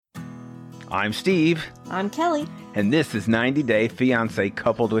I'm Steve. I'm Kelly. And this is 90 Day Fiancé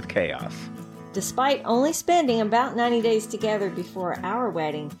Coupled with Chaos. Despite only spending about 90 days together before our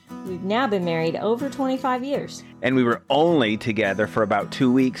wedding, we've now been married over 25 years. And we were only together for about 2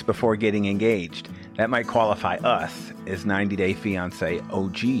 weeks before getting engaged. That might qualify us as 90 Day Fiancé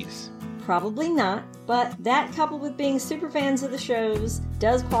OGs. Probably not, but that coupled with being super fans of the shows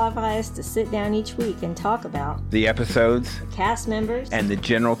does qualify us to sit down each week and talk about the episodes, the cast members, and the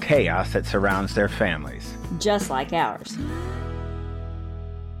general chaos that surrounds their families. Just like ours.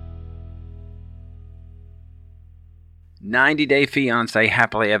 "90 Day Fiancé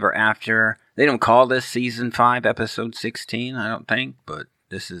Happily Ever After." They don't call this Season 5, Episode 16, I don't think, but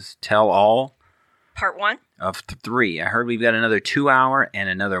this is Tell All. Part 1? Of 3. I heard we've got another 2 hour and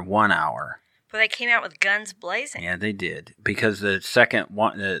another 1 hour. But they came out with guns blazing. Yeah, they did. Because the second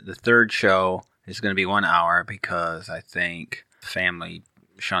one, the third show is going to be 1 hour because I think Family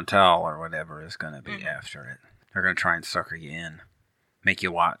Chantal or whatever is going to be after it. They're going to try and sucker you in. Make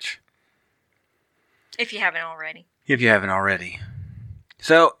you watch. If you haven't already. If you haven't already.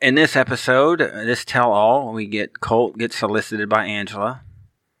 So, in this episode, this tell-all, we get Colt gets solicited by Angela,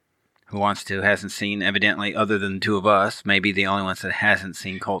 who hasn't seen, evidently, other than the two of us, maybe the only ones that hasn't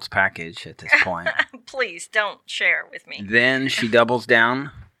seen Colt's package at this point. Please, don't share with me. Then she doubles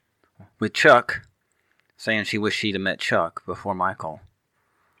down with Chuck, saying she wished she'd have met Chuck before Michael.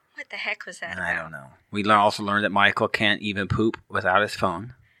 What the heck was that I about? don't know. We also learned that Michael can't even poop without his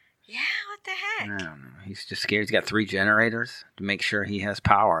phone. Yeah, what the heck? I don't know. He's just scared. He's got 3 generators to make sure he has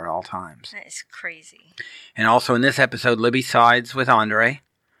power at all times. That is crazy. And also in this episode, Libby sides with Andre.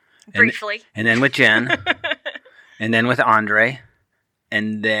 Briefly. And then with Jen. And then with Andre.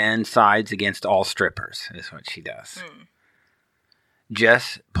 And then sides against all strippers is what she does.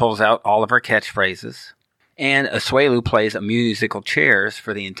 Jess pulls out all of her catchphrases. And Asuelu plays a musical chairs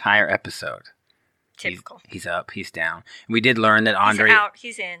for the entire episode. Typical. He's up, he's down. We did learn that Andre... He's out,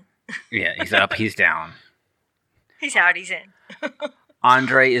 he's in. Yeah, he's up, he's down. He's out, he's in.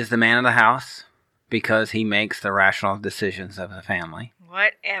 Andre is the man of the house because he makes the rational decisions of the family.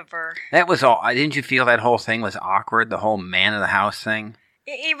 Whatever. That was all. Didn't you feel that whole thing was awkward? The whole man of the house thing?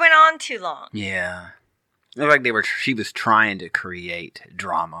 It went on too long. Yeah. It looked like she was trying to create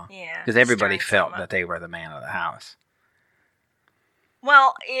drama. Yeah. Because everybody felt that they were the man of the house.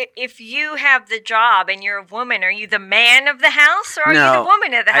 Well, if you have the job and you're a woman, are you the man of the house or are you the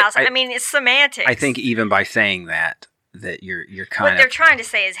woman of the house? I mean, it's semantics. I think even by saying that you're kind of... What they're trying to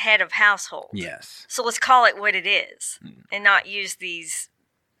say is head of household. Yes. So let's call it what it is and not use these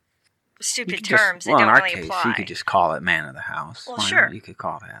stupid terms that don't really apply. In our case, you could just call it man of the house. Well, sure. You could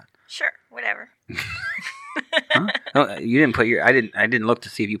call that. Sure, whatever. Huh? No, you didn't put your... I didn't look to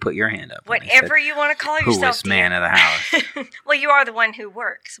see if you put your hand up. Whatever you want to call yourself, who was man of the house? Well, you are the one who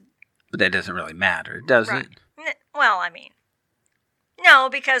works. But that doesn't really matter, does it? Well, I mean... No,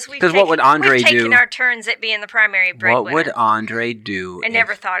 because we've taken our turns at being the primary breadwinner. What would Andre do? I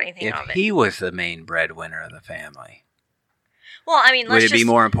never thought anything of it. If he was the main breadwinner of the family. Well, I mean, would it be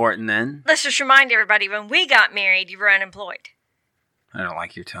more important then? Let's just remind everybody, when we got married, you were unemployed. I don't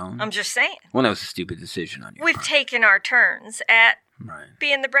like your tone. I'm just saying. Well, that was a stupid decision on your part. We've taken our turns at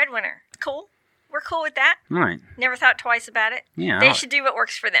being the breadwinner. Cool. We're cool with that. Right. Never thought twice about it. Yeah. They should do what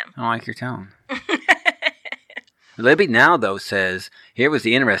works for them. I don't like your tone. Libby now, though, says, here was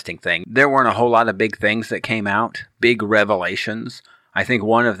the interesting thing. There weren't a whole lot of big things that came out, big revelations. I think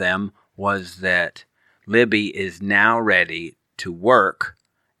one of them was that Libby is now ready to work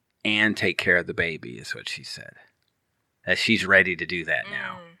and take care of the baby, is what she said. That she's ready to do that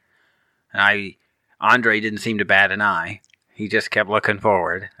now. And Andre didn't seem to bat an eye. He just kept looking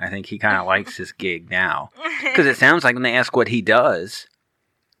forward. I think he kind of likes his gig now. Because it sounds like when they ask what he does...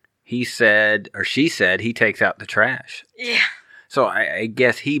 He said, or she said, he takes out the trash. Yeah. So I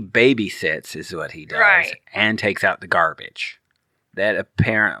guess he babysits is what he does, and takes out the garbage. That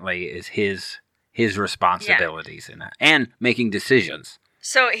apparently is his responsibilities in that, and making decisions.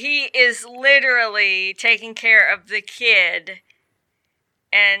 So he is literally taking care of the kid,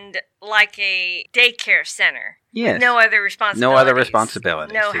 and like a daycare center. Yes. No other responsibilities. No other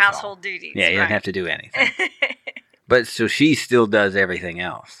responsibilities. No household duties. Yeah, you don't have to do anything. But so she still does everything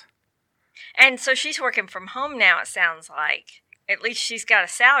else. And so she's working from home now, it sounds like. At least she's got a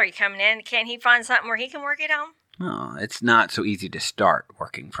salary coming in. Can't he find something where he can work at home? No, it's not so easy to start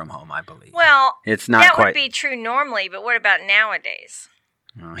working from home, I believe. Well, it's not that quite... would be true normally, but what about nowadays?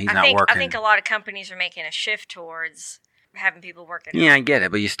 No, he's not working. I think a lot of companies are making a shift towards having people work at home. Yeah, I get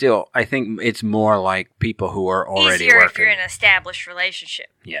it, but I think it's more like people who are already easier working. If you're in an established relationship.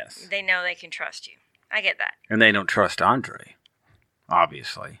 Yes. They know they can trust you. I get that. And they don't trust Andre,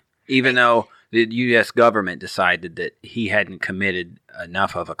 obviously. Even though the U.S. government decided that he hadn't committed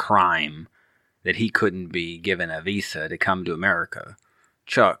enough of a crime that he couldn't be given a visa to come to America,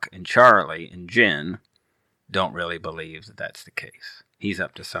 Chuck and Charlie and Jen don't really believe that that's the case. He's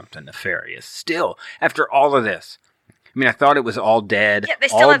up to something nefarious. Still, after all of this, I mean, I thought it was all dead, yeah, they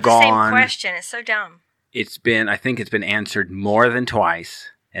still all have gone. The same question. It's so dumb. I think it's been answered more than twice,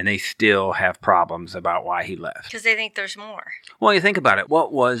 and they still have problems about why he left. Because they think there's more. Well, you think about it.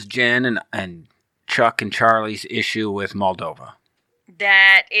 What was Jen and Chuck and Charlie's issue with Moldova?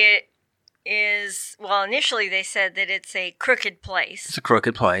 That it is, well, initially they said that it's a crooked place. It's a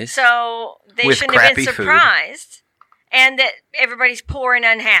crooked place. So they with shouldn't have been crappy surprised. Food. And that everybody's poor and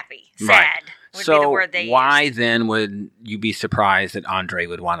unhappy. Sad right. would be the word they why used. Then would you be surprised that Andre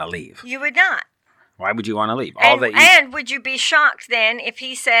would want to leave? You would not. Why would you want to leave? And would you be shocked then if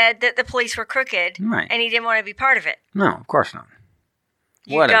he said that the police were crooked right. and he didn't want to be part of it? No, of course not.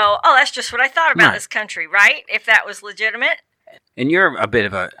 You'd go, oh, that's just what I thought about this country, right? If that was legitimate. And you're a bit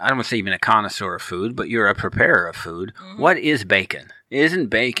of I don't want to say even a connoisseur of food, but you're a preparer of food. Mm-hmm. What is bacon? Isn't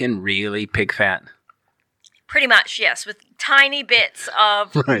bacon really pig fat? Pretty much, yes, with tiny bits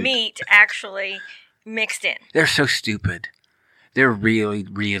of meat actually mixed in. They're so stupid. They're really,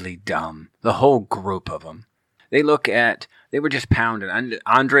 really dumb. The whole group of them. They were just pounding.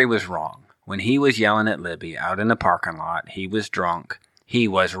 Andre was wrong. When he was yelling at Libby out in the parking lot, he was drunk. He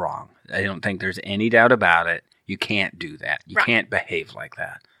was wrong. I don't think there's any doubt about it. You can't do that. You can't behave like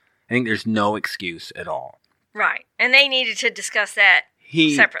that. I think there's no excuse at all. Right. And they needed to discuss that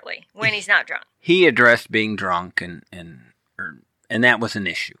separately when he's not drunk. He addressed being drunk and that was an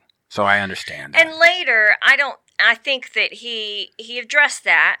issue. So I understand that. And later, I think that he addressed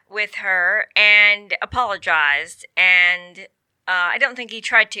that with her and apologized, and I don't think he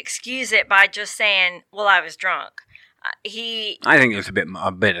tried to excuse it by just saying, well, I was drunk. I think there's a bit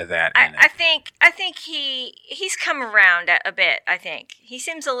of that in it. I think he's come around a bit, I think. He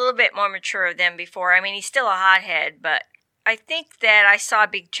seems a little bit more mature than before. I mean, he's still a hothead, but I think that I saw a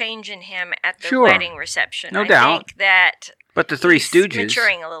big change in him at the wedding reception. No doubt. I think that but the Three Stooges,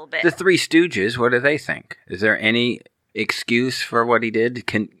 maturing a little bit. The Three Stooges, what do they think? Is there any excuse for what he did?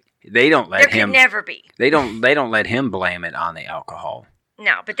 They don't let him. There could never be. They don't let him blame it on the alcohol.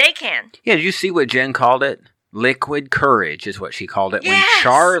 No, but they can. Yeah, did you see what Jen called it? Liquid courage is what she called it. Yes! When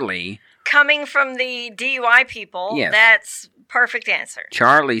Charlie, coming from the DUI people, that's perfect answer.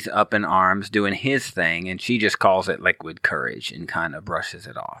 Charlie's up in arms doing his thing, and she just calls it liquid courage and kind of brushes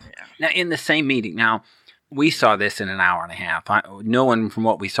it off. Yeah. Now, in the same meeting, we saw this in an hour and a half. Knowing from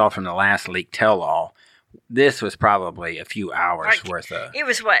what we saw from the last leak tell-all, this was probably a few hours worth of... It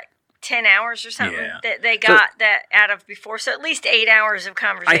was, 10 hours or something that they got that out of before? So at least 8 hours of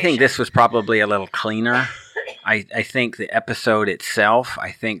conversation. I think this was probably a little cleaner. I think the episode itself,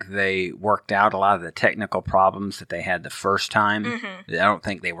 I think they worked out a lot of the technical problems that they had the first time. Mm-hmm. I don't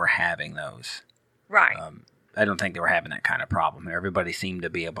think they were having those. Right. I don't think they were having that kind of problem. Everybody seemed to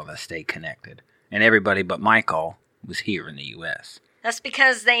be able to stay connected. And everybody but Michael was here in the U.S. That's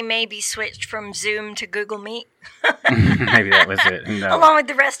because they maybe switched from Zoom to Google Meet. Maybe that was it. No. Along with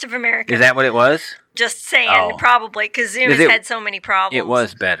the rest of America. Is that what it was? Just saying, probably, because Zoom has had so many problems. It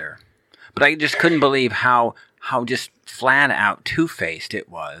was better. But I just couldn't believe how just flat out two-faced it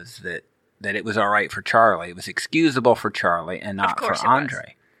was that it was all right for Charlie. It was excusable for Charlie and not for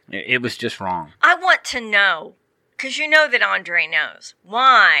Andre. It was just wrong. I want to know, because you know that Andre knows,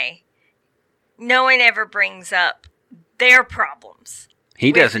 why no one ever brings up their problems.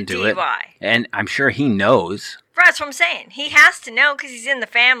 He doesn't do it. And I'm sure he knows. Right, that's what I'm saying. He has to know because he's in the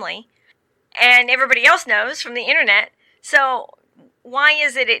family. And everybody else knows from the internet. So why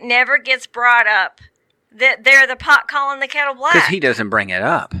is it never gets brought up that they're the pot calling the kettle black? Because he doesn't bring it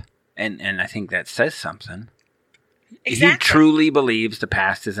up. And I think that says something. Exactly. He truly believes the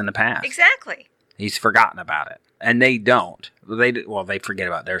past is in the past. Exactly. He's forgotten about it. And they don't. They forget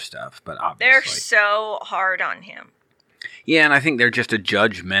about their stuff, but obviously. They're so hard on him. Yeah, and I think they're just a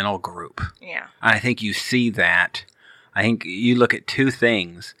judgmental group. Yeah. I think you see that. I think you look at two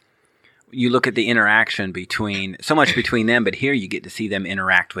things. You look at the interaction between them, but here you get to see them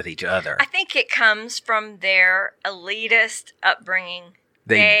interact with each other. I think it comes from their elitist upbringing.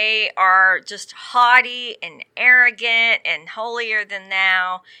 They are just haughty and arrogant and holier than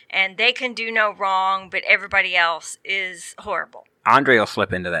thou, and they can do no wrong, but everybody else is horrible. Andre will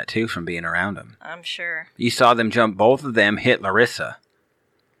slip into that, too, from being around him. I'm sure. You saw them jump. Both of them hit Larissa.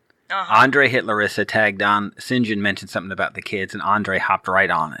 Uh-huh. Andre hit Larissa, tagged on. St. John mentioned something about the kids, and Andre hopped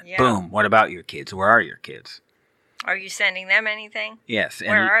right on it. Yeah. Boom. What about your kids? Where are your kids? Are you sending them anything? Yes.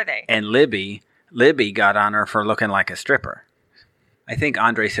 Where are they? And Libby got on her for looking like a stripper. I think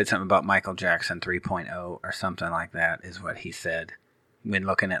Andre said something about Michael Jackson 3.0 or something like that is what he said when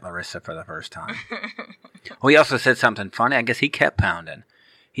looking at Larissa for the first time. Well, he also said something funny. I guess he kept pounding.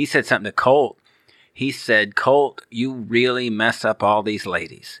 He said something to Colt. He said, Colt, you really mess up all these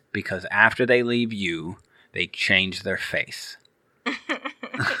ladies because after they leave you, they change their face.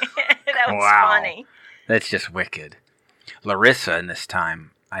 That was funny. That's just wicked. Larissa in this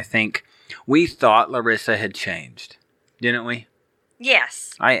time, I think we thought Larissa had changed, didn't we?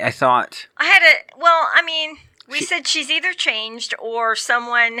 Yes. I thought... We said she's either changed or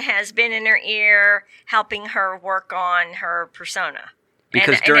someone has been in her ear helping her work on her persona.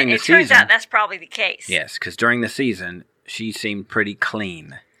 Because during the season... It turns out that's probably the case. Yes, because during the season, she seemed pretty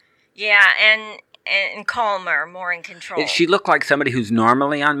clean. Yeah, and calmer, more in control. She looked like somebody who's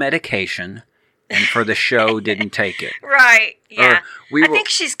normally on medication and for the show didn't take it. Right, yeah. I think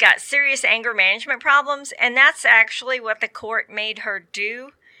she's got serious anger management problems, and that's actually what the court made her do.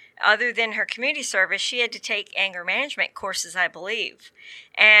 Other than her community service, she had to take anger management courses, I believe.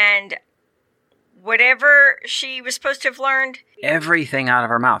 And whatever she was supposed to have learned... Everything out of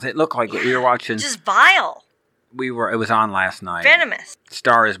her mouth. It looked like we were watching... Just vile. It was on last night. Venomous.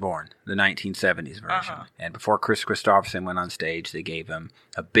 Star is Born, the 1970s version. Uh-huh. And before Chris Christopherson went on stage, they gave him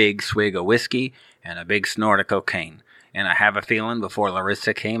a big swig of whiskey and a big snort of cocaine. And I have a feeling before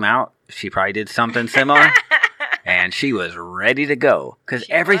Larissa came out, she probably did something similar. And she was ready to go because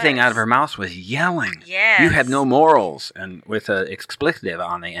everything out of her mouth was yelling. Yes. You have no morals, and with an expletive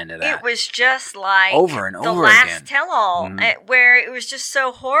on the end of that. It was just like over and over again. The last tell-all, where it was just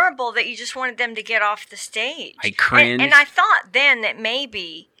so horrible that you just wanted them to get off the stage. I cringed. And I thought then that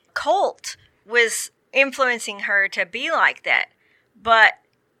maybe Colt was influencing her to be like that. But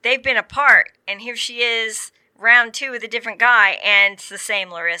they've been apart, and here she is, round 2 with a different guy, and it's the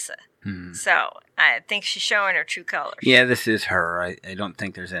same Larissa. So I think she's showing her true colors. Yeah, this is her. I don't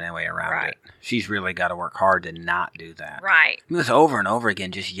think there's any way around it. She's really got to work hard to not do that. Right. It was over and over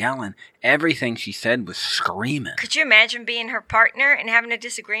again, just yelling. Everything she said was screaming. Could you imagine being her partner and having a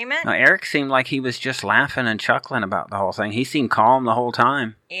disagreement? No, Eric seemed like he was just laughing and chuckling about the whole thing. He seemed calm the whole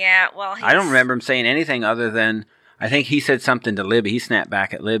time. Yeah, well, I don't remember him saying anything other than, I think he said something to Libby. He snapped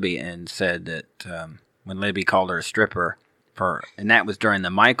back at Libby and said that when Libby called her a stripper, and that was during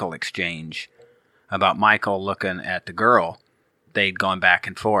the Michael exchange about Michael looking at the girl. They'd gone back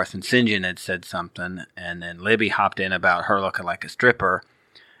and forth, and St. John had said something, and then Libby hopped in about her looking like a stripper,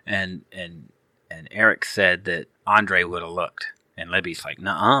 and Eric said that Andre would have looked, and Libby's like,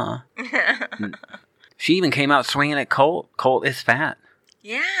 nuh-uh. She even came out swinging at Colt. Colt is fat.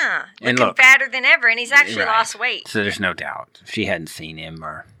 Yeah, looking fatter than ever, and he's actually lost weight. So there's no doubt. If she hadn't seen him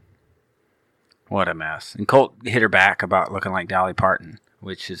or... What a mess. And Colt hit her back about looking like Dolly Parton,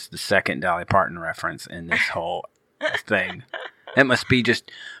 which is the second Dolly Parton reference in this whole thing. It must be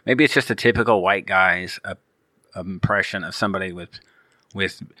maybe it's just a typical white guy's impression of somebody with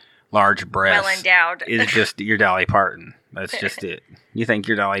large breasts. Well endowed. It's just your Dolly Parton. That's just it. You think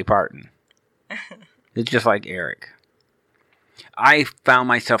you're Dolly Parton. It's just like Eric. I found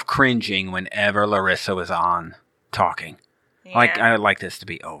myself cringing whenever Larissa was on talking. Yeah. Like, I would like this to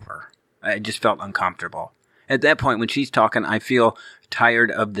be over. I just felt uncomfortable. At that point, when she's talking, I feel tired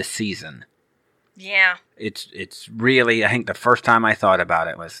of the season. Yeah. It's really, I think the first time I thought about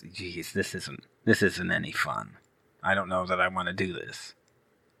it was, geez, this isn't any fun. I don't know that I want to do this.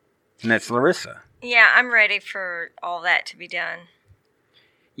 And that's Larissa. Yeah, I'm ready for all that to be done.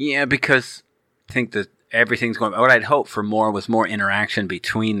 Yeah, because I think that everything's going, what I'd hoped for was more interaction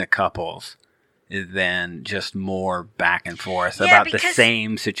between the couples than just more back and forth about the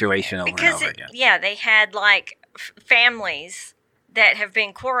same situation over and over again. Yeah, they had like families that have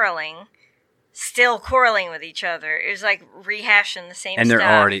been still quarreling with each other. It was like rehashing the same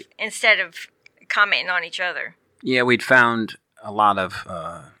stuff instead of commenting on each other. Yeah, we'd found a lot of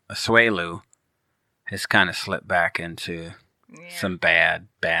Asuelu has kind of slipped back into some bad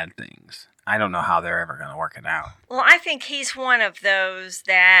things. I don't know how they're ever going to work it out. Well, I think he's one of those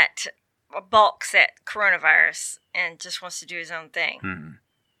that balks at coronavirus and just wants to do his own thing. Mm-hmm.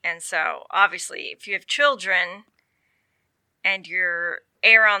 And so, obviously, if you have children and you're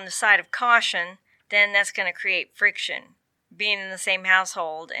err on the side of caution, then that's going to create friction. Being in the same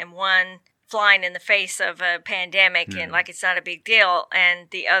household and one flying in the face of a pandemic and like it's not a big deal, and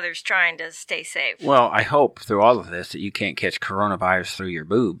the other's trying to stay safe. Well, I hope through all of this that you can't catch coronavirus through your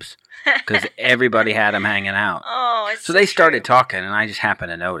boobs, because everybody had them hanging out. Oh, it's so they started talking, and I just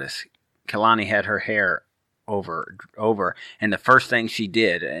happened to notice. Kalani had her hair over, and the first thing she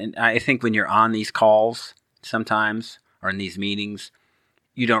did, and I think when you're on these calls sometimes, or in these meetings,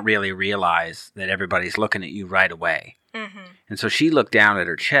 you don't really realize that everybody's looking at you right away. Mm-hmm. And so she looked down at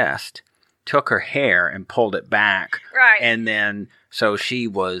her chest, took her hair and pulled it back. Right. And then, so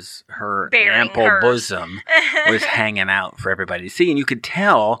her Bearing ample hers. bosom was hanging out for everybody to see. And you could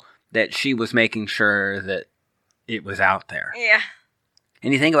tell that she was making sure that it was out there. Yeah.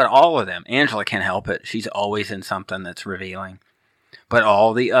 And you think about all of them. Angela can't help it. She's always in something that's revealing. But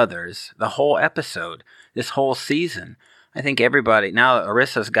all the others, the whole episode, this whole season, I think everybody, now that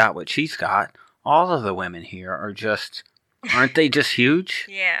Arissa's got what she's got, all of the women here are just, aren't they just huge?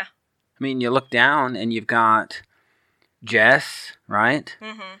 Yeah. I mean, you look down and you've got Jess, right?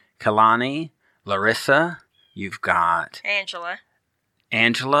 Mm-hmm. Kalani, Larissa. You've got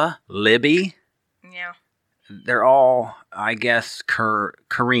Angela, Libby. Yeah. They're all, I guess,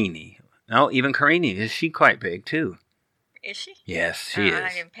 Karini. No, even Karini. Is she quite big, too? Is she? Yes, she is. I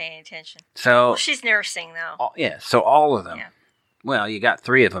didn't pay any attention. So, well, she's nursing, though. Yeah, so all of them. Yeah. Well, you got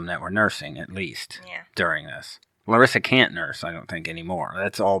 3 of them that were nursing, at least, during this. Larissa can't nurse, I don't think, anymore.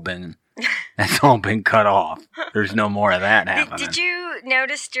 That's all been cut off. There's no more of that happening. Did you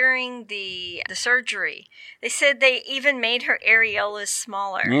notice during the surgery, they said they even made her areolas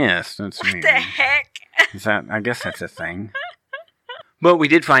smaller? Yes, that's What the heck? I guess that's a thing. But we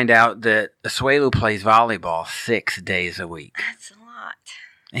did find out that Asuelu plays volleyball 6 days a week. That's a lot.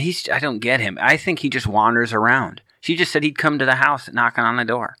 And I don't get him. I think he just wanders around. She just said he'd come to the house knocking on the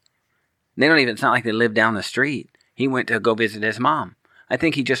door. It's not like they live down the street. He went to go visit his mom. I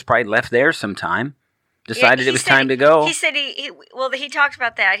think he just probably left there sometime, decided it was time to go. He said he talked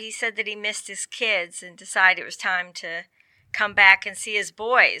about that. He said that he missed his kids and decided it was time to come back and see his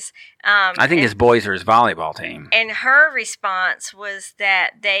boys. I think his boys are his volleyball team. And her response was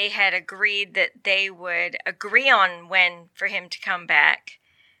that they had agreed that they would agree on when for him to come back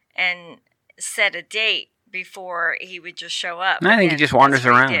and set a date before he would just show up. I think he just wanders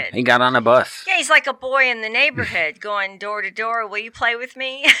around. He got on a bus. Yeah, he's like a boy in the neighborhood going door to door. Will you play with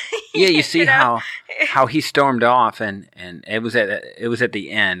me? Yeah, you see how he stormed off, and it was at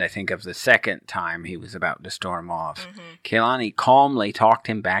the end, I think, of the second time he was about to storm off. Mm-hmm. Kehlani calmly talked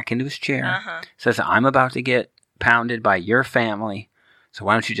him back into his chair. Says, "I'm about to get pounded by your family, so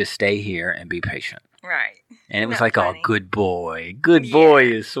why don't you just stay here and be patient?" Right. And it was like, funny? "Oh, good boy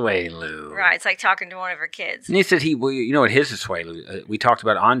is Asuelu." Right, it's like talking to one of her kids. And he said you know what his Asuelu, we talked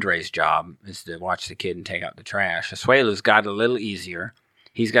about Andre's job is to watch the kid and take out the trash. Asuelu's got a little easier.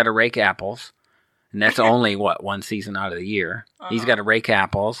 He's got to rake apples, and that's only, one season out of the year. He's got to rake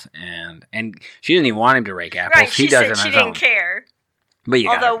apples, and she didn't even want him to rake apples. Right, she said she didn't care. But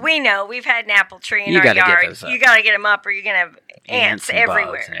although we know we've had an apple tree in our yard, you got to get them up or you're going to have ants everywhere.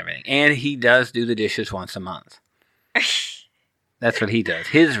 Bugs and everything. And he does do the dishes once a month. That's what he does.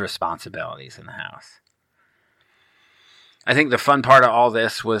 His responsibilities in the house. I think the fun part of all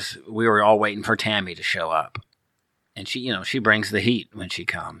this was we were all waiting for Tammy to show up. And she brings the heat when she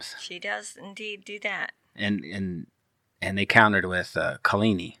comes. She does indeed do that. And they countered with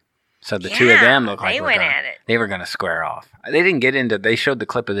Kalini. So the two of them look like they were going to square off. They didn't get into. They showed the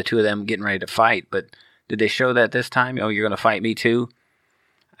clip of the two of them getting ready to fight, but did they show that this time? Oh, you're going to fight me too?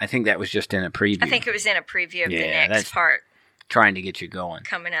 I think that was just in a preview. I think it was in a preview of the next part. Trying to get you going.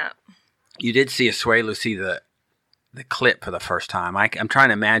 Coming up. You did see Asuelu see the clip for the first time. I'm trying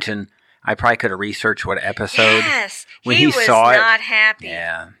to imagine. I probably could have researched what episode. Yes, when he was saw not happy.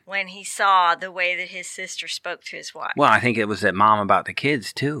 Yeah. When he saw the way that his sister spoke to his wife. Well, I think it was that mom about the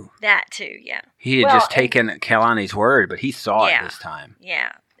kids too. That too, yeah. He had just taken Kehlani's word, but he saw it this time.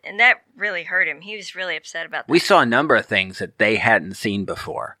 Yeah, and that really hurt him. He was really upset about that. We saw a number of things that they hadn't seen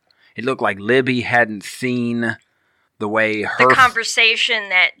before. It looked like Libby hadn't seen the way the conversation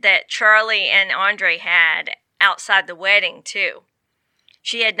that Charlie and Andre had outside the wedding too.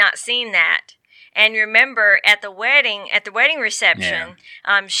 She had not seen that. And remember, at the wedding reception,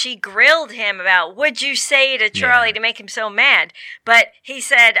 she grilled him about, what'd you say to Charlie to make him so mad? But he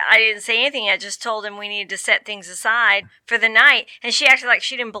said, I didn't say anything. I just told him we needed to set things aside for the night. And she acted like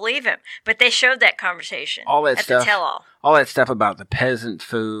she didn't believe him. But they showed that conversation at the tell-all. All that stuff about the peasant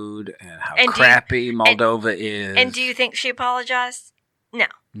food and how crappy Moldova is. And do you think she apologized? No.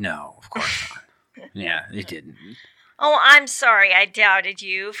 No, of course not. Yeah, it didn't. Oh, I'm sorry I doubted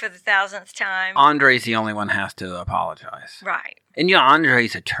you for the 1,000th time. Andre's the only one who has to apologize. Right. And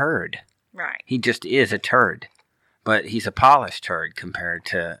Andre's a turd. Right. He just is a turd. But he's a polished turd compared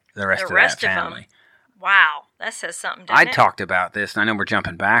to the rest of that family. Wow. That says something, doesn't it? I talked about this, and I know we're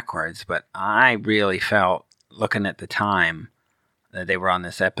jumping backwards, but I really felt, looking at the time that they were on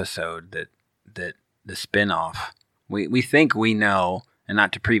this episode, that the spinoff, we think we know, and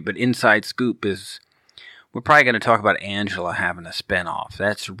not to but inside scoop is... We're probably going to talk about Angela having a spinoff.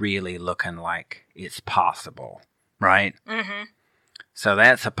 That's really looking like it's possible. right? Mm-hmm. So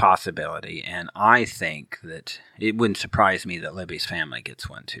that's a possibility, and I think that it wouldn't surprise me that Libby's family gets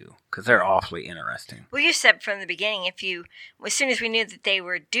one too, because they're awfully interesting. Well, you said from the beginning, as soon as we knew that they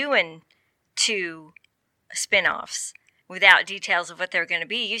were doing 2 spin-offs without details of what they were going to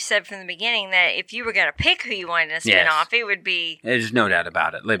be, you said from the beginning that if you were going to pick who you wanted in a spin-off, it would be... There's no doubt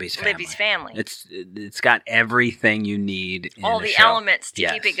about it, Libby's family. It's got everything you need in all the the show. elements to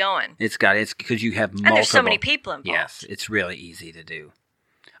keep it going. It's because you have multiple... And there's so many people involved. Yes, it's really easy to do.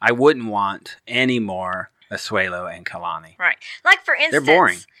 I wouldn't want any more Asuelo and Kalani. Right. Like, for instance... They're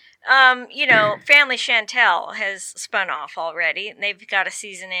boring. Family Chantel has spun off already, and they've got a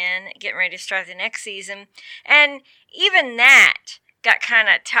season in, getting ready to start the next season. And even that got kind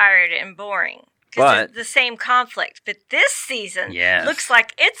of tired and boring. Because it's the same conflict. But this season looks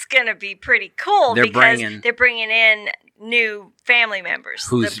like it's going to be pretty cool they're bringing in new family members.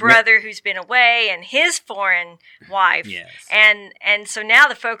 The brother who's been away and his foreign wife. Yes. And so now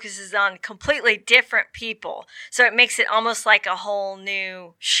the focus is on completely different people. So it makes it almost like a whole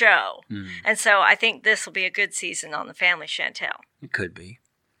new show. Mm. And so I think this will be a good season on the Family Chantel. It could be.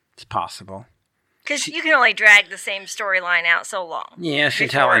 It's possible. Because you can only drag the same storyline out so long. Yeah,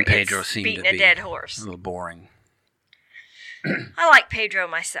 Chantel and Pedro seem to be beating a dead horse. A little boring. I like Pedro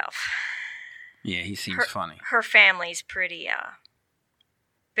myself. Yeah, he seems funny. Her family's pretty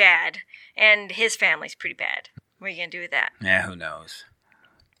bad, and his family's pretty bad. What are you going to do with that? Yeah, who knows?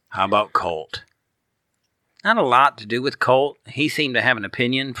 How about Colt? Not a lot to do with Colt. He seemed to have an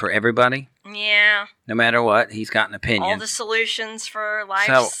opinion for everybody. Yeah. No matter what, he's got an opinion. All the solutions for life's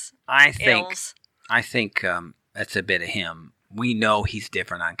ills. I think that's a bit of him. We know he's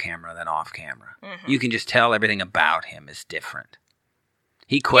different on camera than off camera. Mm-hmm. You can just tell everything about him is different.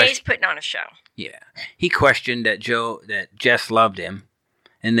 He's putting on a show. Yeah. He questioned that Jess loved him.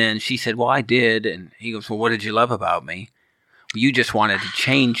 And then she said, well, I did. And he goes, well, what did you love about me? Well, you just wanted to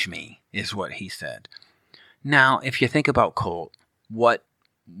change me, is what he said. Now, if you think about Colt, what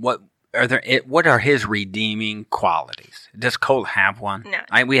are his redeeming qualities? Does Colt have one?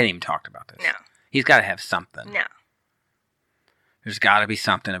 No. We hadn't even talked about this. No. He's got to have something. No. There's got to be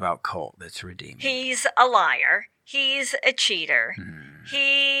something about Colt that's redeeming. He's a liar. He's a cheater.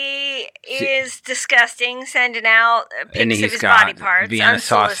 He is disgusting, sending out pics of his body parts Vienna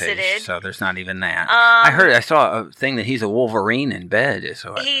unsolicited. Sausage, so there's not even that. I saw a thing that he's a Wolverine in bed. He's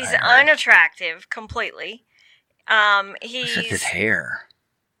unattractive completely. What's with his hair?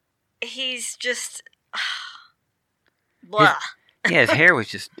 He's just blah. His hair was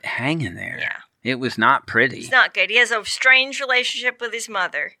just hanging there. Yeah. It was not pretty. It's not good. He has a strange relationship with his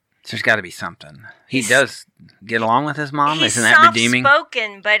mother. So there's got to be something. He does get along with his mom? Isn't that redeeming? He's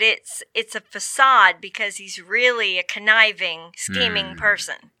soft-spoken, but it's a facade because he's really a conniving, scheming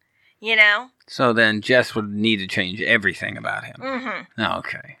person. You know? So then Jess would need to change everything about him. Mm-hmm. Oh,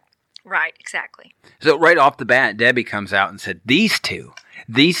 okay. Right, exactly. So right off the bat, Debbie comes out and said, these two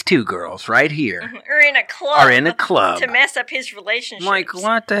girls right here are in a club to mess up his relationships. I'm like,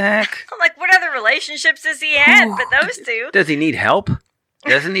 what the heck? I'm like, what other relationships does he have but those two? Does he need help?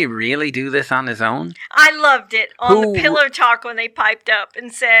 Doesn't he really do this on his own? I loved it on the Pillow Talk when they piped up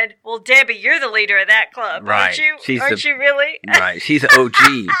and said, well, Debbie, you're the leader of that club, aren't you? Aren't you really? Right. She's OG.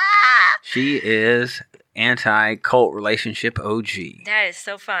 She is anti-cult relationship OG. That is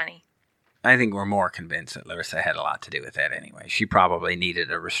so funny. I think we're more convinced that Larissa had a lot to do with that anyway. She probably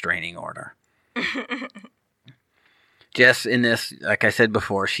needed a restraining order. Jess, in this, like I said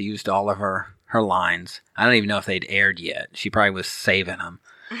before, she used all of her lines. I don't even know if they'd aired yet. She probably was saving them.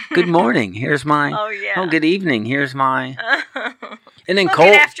 Good morning. Here's my. Oh, yeah. Oh, good evening. Here's my. And then well,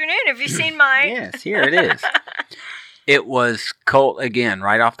 Colt. Good afternoon. Have you seen my. Yes, here it is. It was Colt again,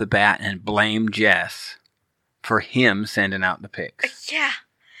 right off the bat, and blamed Jess for him sending out the pics. Yeah.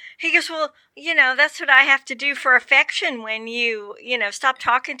 He goes, well, that's what I have to do for affection when you stop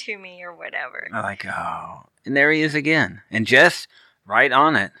talking to me or whatever. I'm like, oh. And there he is again. And Jess, right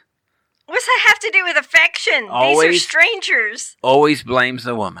on it. What's that have to do with affection? These are strangers. Always blames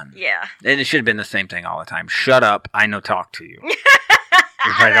the woman. Yeah. And it should have been the same thing all the time. Shut up. I no talk to you.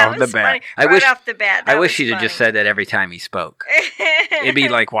 Right off the bat. Off the bat. I wish she'd have just said that every time he spoke. It'd be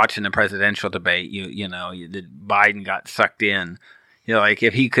like watching the presidential debate. Biden got sucked in. Like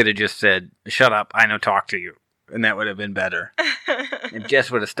if he could have just said, shut up, I no talk to you. And that would have been better. If Jess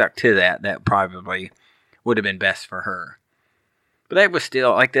would have stuck to that probably would have been best for her. But that was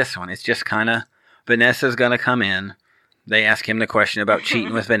still like this one. It's just kind of Vanessa's going to come in. They ask him the question about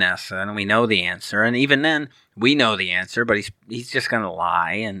cheating with Vanessa, and we know the answer. And even then, we know the answer, but he's just going to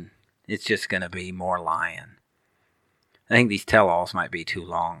lie, and it's just going to be more lying. I think these tell-alls might be too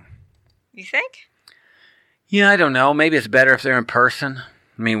long. You think? Yeah, I don't know. Maybe it's better if they're in person.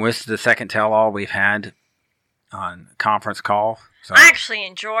 I mean, this is the second tell-all we've had on conference call. So. I actually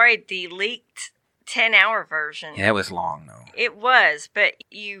enjoyed the leaked 10-hour version. Yeah, it was long, though. It was, but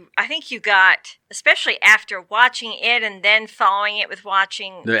I think you got, especially after watching it and then following it with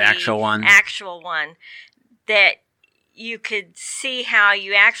watching the actual one, that you could see how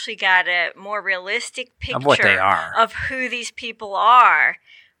you actually got a more realistic picture of what they are, of who these people are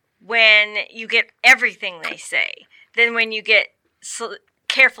when you get everything they say. Then when you get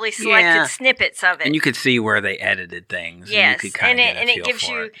carefully selected snippets of it, and you could see where they edited things. Yes, and it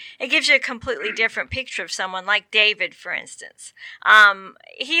gives you a completely different picture of someone like David, for instance.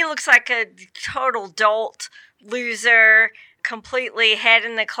 He looks like a total dolt, loser, completely head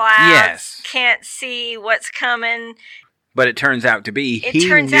in the clouds. Yes, can't see what's coming. But it turns out to be It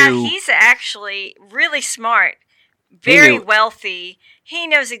turns out he's actually really smart, very wealthy. He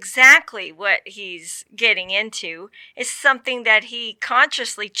knows exactly what he's getting into. It's something that he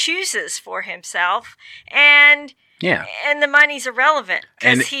consciously chooses for himself, and the money's irrelevant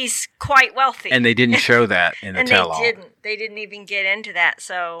because he's quite wealthy. And they didn't show that in the tell-all. They didn't even get into that.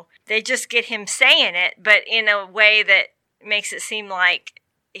 So they just get him saying it, but in a way that makes it seem like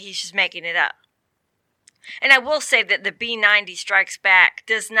he's just making it up. And I will say that the B-90 Strikes Back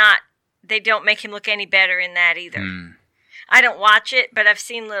they don't make him look any better in that either. I don't watch it, but I've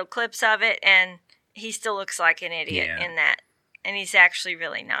seen little clips of it, and he still looks like an idiot in that. And he's actually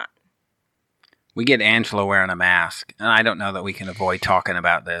really not. We get Angela wearing a mask, and I don't know that we can avoid talking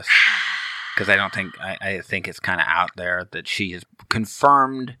about this, because I think it's kind of out there that she has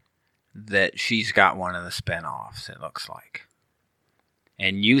confirmed that she's got one of the spinoffs, it looks like.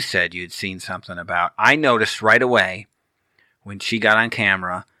 And you said you'd seen something about... I noticed right away when she got on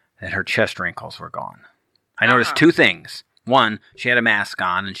camera that her chest wrinkles were gone. I noticed two things. One, she had a mask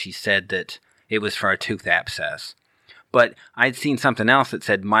on, and she said that it was for a tooth abscess. But I'd seen something else that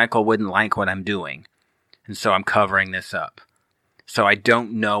said Michael wouldn't like what I'm doing, and so I'm covering this up. So I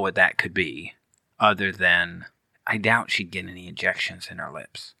don't know what that could be, other than I doubt she'd get any injections in her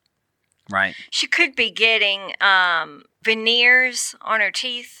lips. Right? She could be getting veneers on her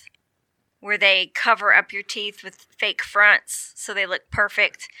teeth, where they cover up your teeth with fake fronts so they look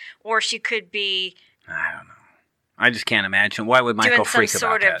perfect. Or she could be... I don't know. I just can't imagine. Why would Michael freak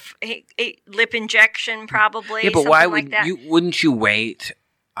about that? Doing some sort of lip injection, probably. Yeah, but why wouldn't you wait?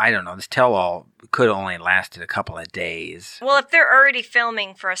 I don't know. This tell-all could only lasted a couple of days. Well, if they're already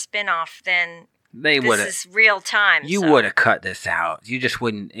filming for a spinoff, then this is real time. You would have cut this out. You just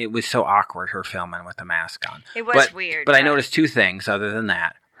wouldn't. It was so awkward, her filming with the mask on. It was weird. But I noticed two things other than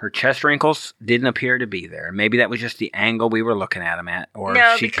that. Her chest wrinkles didn't appear to be there. Maybe that was just the angle we were looking at them at, or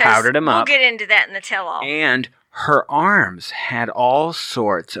she powdered them up. We'll get into that in the tell-all. And her arms had all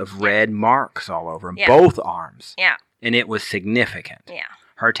sorts of red marks all over them, both arms. Yeah. And it was significant. Yeah.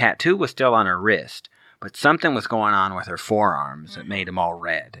 Her tattoo was still on her wrist, but something was going on with her forearms that made them all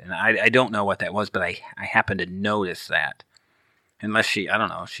red. And I don't know what that was, but I happened to notice that. Unless she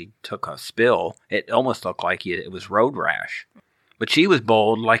took a spill. It almost looked like it was road rash. But she was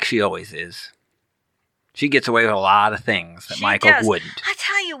bold, like she always is. She gets away with a lot of things that Michael wouldn't. I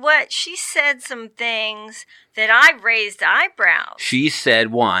tell you what, she said some things that I raised eyebrows. She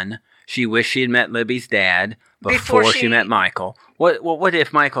said, one, she wished she had met Libby's dad before she met Michael. What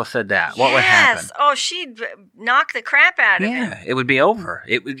if Michael said that? What would happen? Oh, she'd knock the crap out of him. Yeah, it would be over.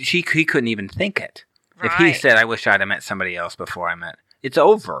 He couldn't even think it. Right. If he said, I wish I'd have met somebody else before I met, it's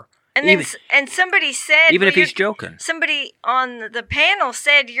over. And somebody said... Even if he's joking. Somebody on the panel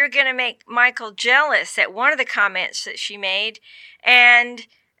said, you're going to make Michael jealous at one of the comments that she made. And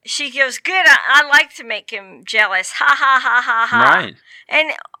she goes, good, I like to make him jealous. Ha, ha, ha, ha, ha. Right.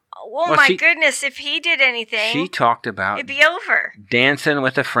 And, goodness, if he did anything... She talked about... It'd be over. Dancing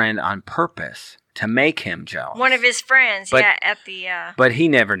with a friend on purpose to make him jealous. One of his friends, at the... But he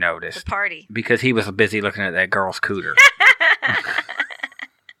never noticed. The party. Because he was busy looking at that girl's cooter.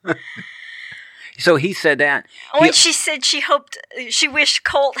 So he said that. When she said she wished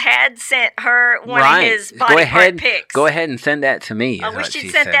Colt had sent her one of his body part pics. Go ahead and send that to me. I wish she'd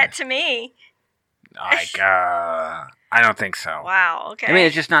sent that to me. I don't think so. Wow, okay. I mean,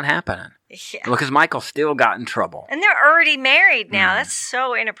 it's just not happening. Yeah. Because Michael still got in trouble. And they're already married now. That's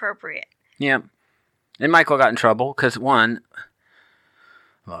so inappropriate. Yeah. And Michael got in trouble because, Michael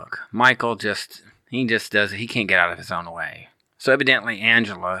he can't get out of his own way. So evidently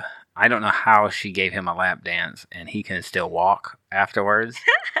Angela, I don't know how she gave him a lap dance and he can still walk afterwards.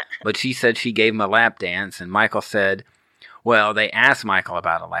 But she said she gave him a lap dance and Michael said, well, they asked Michael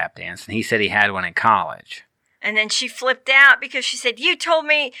about a lap dance and he said he had one in college. And then she flipped out because she said, "You told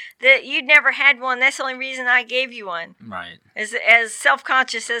me that you'd never had one. That's the only reason I gave you one." Right. As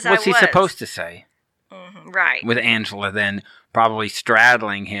self-conscious as I was. What's he supposed to say? Mm-hmm. Right. With Angela then probably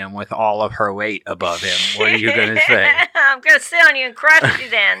straddling him with all of her weight above him. What are you going to say? I'm going to sit on you and crush you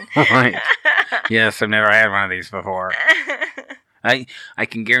then. Right. Yes, I've never had one of these before. I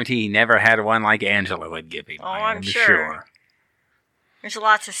can guarantee he never had one like Angela would give him. Oh, I'm sure. There's a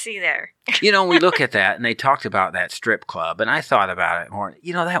lot to see there. We look at that, and they talked about that strip club, and I thought about it more.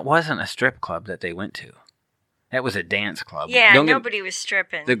 That wasn't a strip club that they went to. That was a dance club. Yeah, nobody was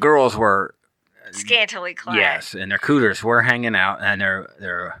stripping. The girls were scantily clad. Yes, and their cooters were hanging out, and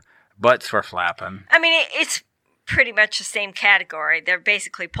their butts were flapping. I mean, it's pretty much the same category. They're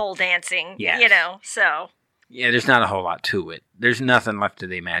basically pole dancing, so. Yeah, there's not a whole lot to it. There's nothing left to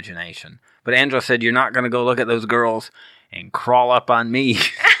the imagination. But Angela said, "You're not going to go look at those girls and crawl up on me,"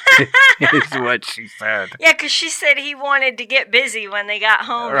 is what she said. Yeah, because she said he wanted to get busy when they got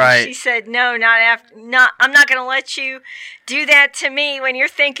home. Right. And she said, "No, I'm not going to let you do that to me when you're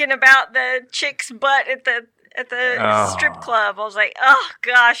thinking about the chick's butt at the strip club." I was like, "Oh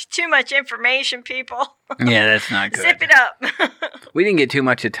gosh, too much information, people." Yeah, that's not good. Zip it up. We didn't get too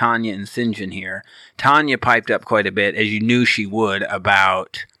much of Tanya and St. John here. Tanya piped up quite a bit, as you knew she would,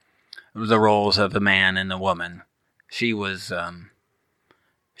 about the roles of the man and the woman. She was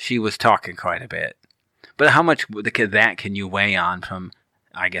talking quite a bit. But how much that can you weigh on from,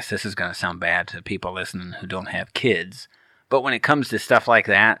 I guess this is going to sound bad to people listening who don't have kids, but when it comes to stuff like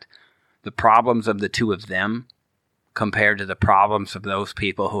that, the problems of the two of them compared to the problems of those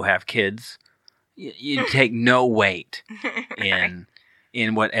people who have kids, you take no weight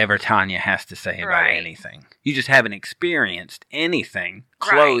in whatever Tanya has to say about anything. You just haven't experienced anything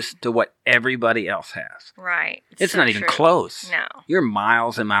close to what everybody else has. Right. It's not even close. No. You're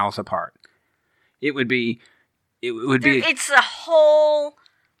miles and miles apart. It would be... It's a whole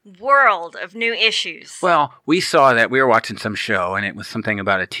world of new issues. Well, we saw that. We were watching some show, and it was something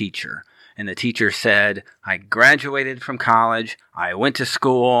about a teacher. And the teacher said, "I graduated from college, I went to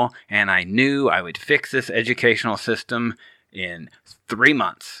school, and I knew I would fix this educational system in 3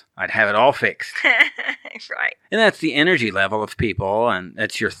 months. I'd have it all fixed." Right. And that's the energy level of people, and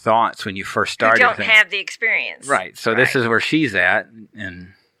that's your thoughts when you first started. You don't have the experience. Right. So this is where she's at,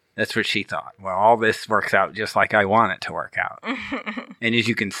 and that's what she thought. Well, all this works out just like I want it to work out. And as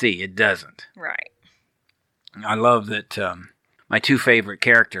you can see, it doesn't. Right. I love that my two favorite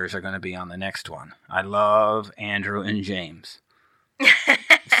characters are going to be on the next one. I love Andrew and James.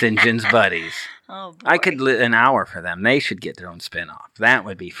 St. John's buddies. Oh, boy. I could lit an hour for them. They should get their own spinoff. That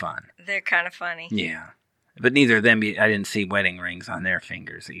would be fun. They're kind of funny. Yeah. But neither of them, I didn't see wedding rings on their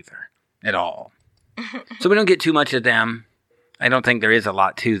fingers either. At all. So we don't get too much of them. I don't think there is a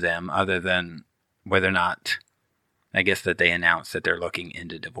lot to them other than whether or not, I guess that they announced that they're looking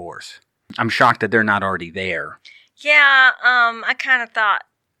into divorce. I'm shocked that they're not already there. Yeah, I kind of thought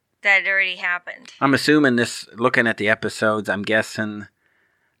that it already happened. I'm assuming this, looking at the episodes, I'm guessing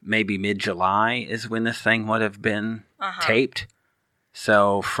maybe mid-July is when this thing would have been taped.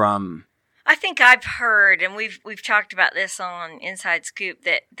 So from... I think I've heard, and we've talked about this on Inside Scoop,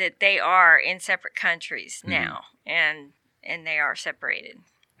 that they are in separate countries now, and they are separated.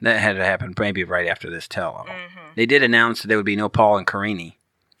 That had to happen maybe right after this tell-all. Mm-hmm. They did announce that there would be no Paul and Karine.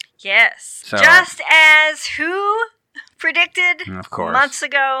 Yes. So, just as who predicted of course. Months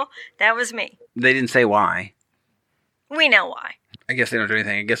ago? That was me. They didn't say why. We know why. I guess they don't do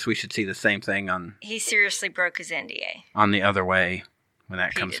anything. I guess we should see the same thing on... He seriously broke his NDA. On The Other Way when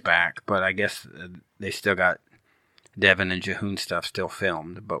that comes back. But I guess they still got Devin and Jehoon stuff still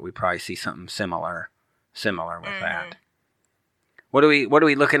filmed. But we probably see something similar with that. What are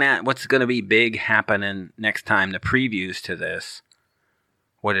we looking at? What's going to be big happening next time? The previews to this.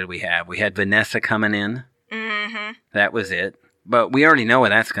 What did we have? We had Vanessa coming in. Mm-hmm. That was it. But we already know where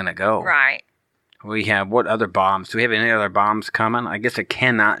that's going to go. Right. We have, what other bombs? Do we have any other bombs coming? I guess it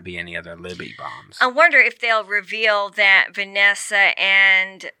cannot be any other Libby bombs. I wonder if they'll reveal that Vanessa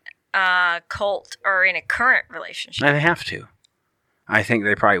and Colt are in a current relationship. They have to. I think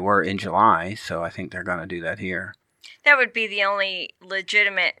they probably were in July, so I think they're going to do that here. That would be the only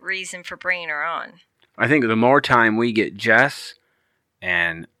legitimate reason for bringing her on. I think the more time we get Jess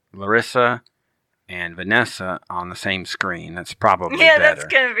and Larissa and Vanessa on the same screen, that's probably better. Yeah, that's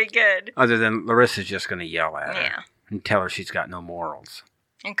going to be good. Other than Larissa's just going to yell at her. Yeah. And tell her she's got no morals.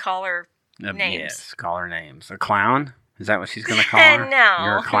 And call her names. Yes, call her names. A clown? Is that what she's going to call her? No.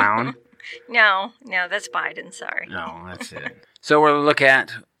 You're a clown? No, that's Biden, sorry. No, that's it. So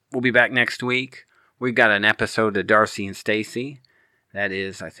we'll be back next week. We've got an episode of Darcy and Stacy. That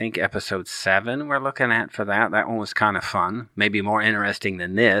is, I think, episode 7 we're looking at for that. That one was kind of fun. Maybe more interesting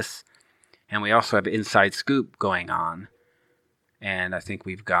than this. And we also have Inside Scoop going on. And I think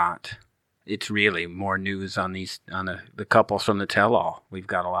we've got... It's really more news on the couples from the tell-all. We've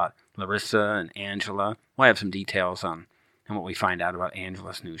got a lot. Larissa and Angela. We'll have some details on what we find out about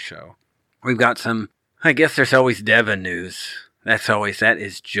Angela's new show. We've got some... I guess there's always Devin news. That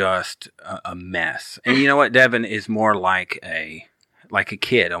is just a mess. And you know what? Devin is more like a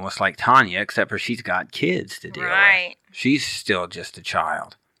kid, almost like Tanya, except for she's got kids to deal with. She's still just a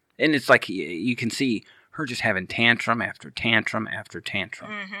child. And it's like you can see her just having tantrum after tantrum after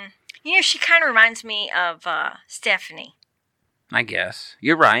tantrum. Mm-hmm. You know, she kind of reminds me of Stephanie. I guess.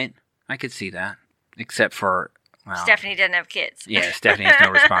 You're right. I could see that. Except for... Well, Stephanie doesn't have kids. Yeah, Stephanie has no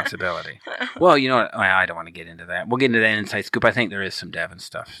responsibility. Well, you know what? I don't want to get into that. We'll get into that Inside Scoop. I think there is some Devin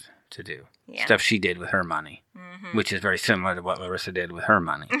stuff to do. Yeah. Stuff she did with her money, which is very similar to what Larissa did with her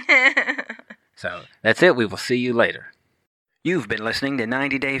money. So that's it. We will see you later. You've been listening to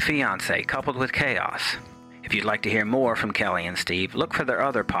 90 Day Fiancé Coupled with Chaos. If you'd like to hear more from Kelly and Steve, look for their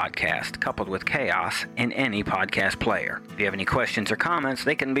other podcast, Coupled with Chaos, in any podcast player. If you have any questions or comments,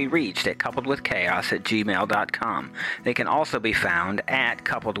 they can be reached at coupledwithchaos@gmail.com. They can also be found at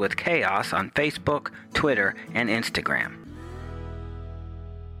Coupled with Chaos on Facebook, Twitter, and Instagram.